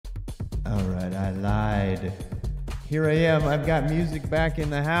All right, I lied. Here I am. I've got music back in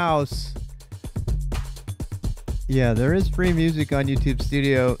the house. Yeah, there is free music on YouTube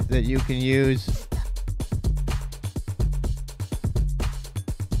Studio that you can use.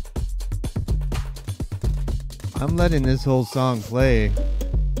 I'm letting this whole song play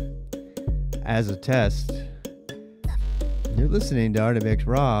as a test. You're listening to Artivix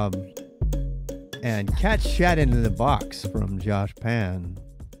Rob and Cat Chat into the Box from Josh Pan.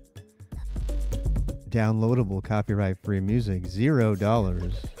 Downloadable copyright-free music,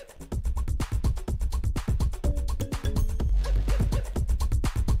 $0.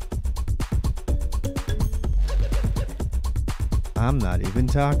 I'm not even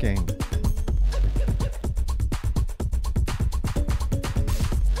talking.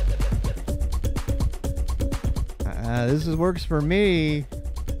 This works for me.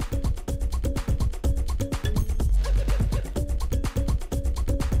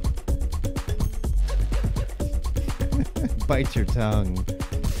 Bite your tongue.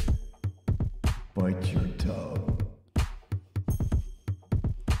 Bite your tongue.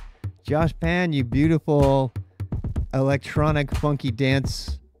 Josh Pan, you beautiful electronic funky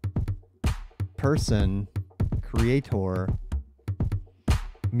dance person, creator,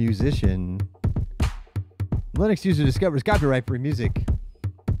 musician. Linux user discovers copyright-free music.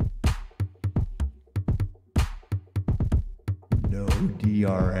 No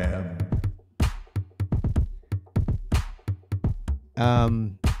DRM.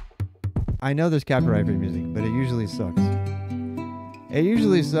 I know there's copyright-free music, but it usually sucks. It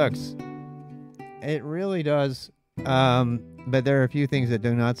usually sucks. It really does. But there are a few things that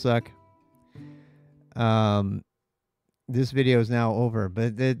do not suck. This video is now over,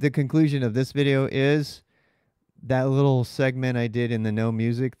 but the conclusion of this video is that little segment I did in the no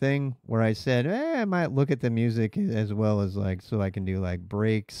music thing where I said, I might look at the music as well as like, so I can do like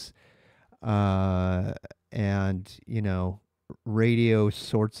breaks, and, you know, radio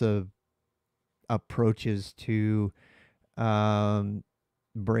sorts of approaches to,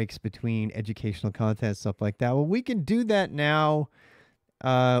 breaks between educational content, stuff like that. Well, we can do that now.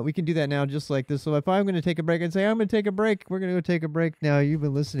 We can do that now just like this. So if I'm going to take a break and say, I'm going to take a break, we're going to go take a break now. You've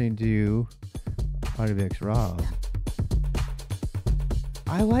been listening to Artivix Rob.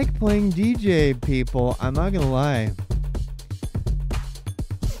 I like playing DJ, people. I'm not going to lie.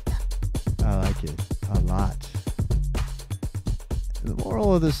 I like it a lot. The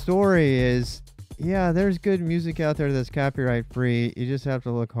moral of the story is, yeah, there's good music out there that's copyright free. You just have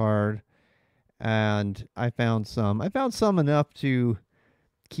to look hard. And I found some. I found some enough to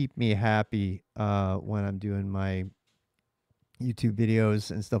keep me happy when I'm doing my YouTube videos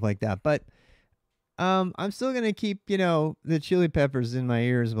and stuff like that. But I'm still going to keep, you know, the Chili Peppers in my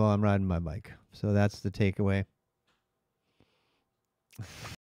ears while I'm riding my bike. So that's the takeaway.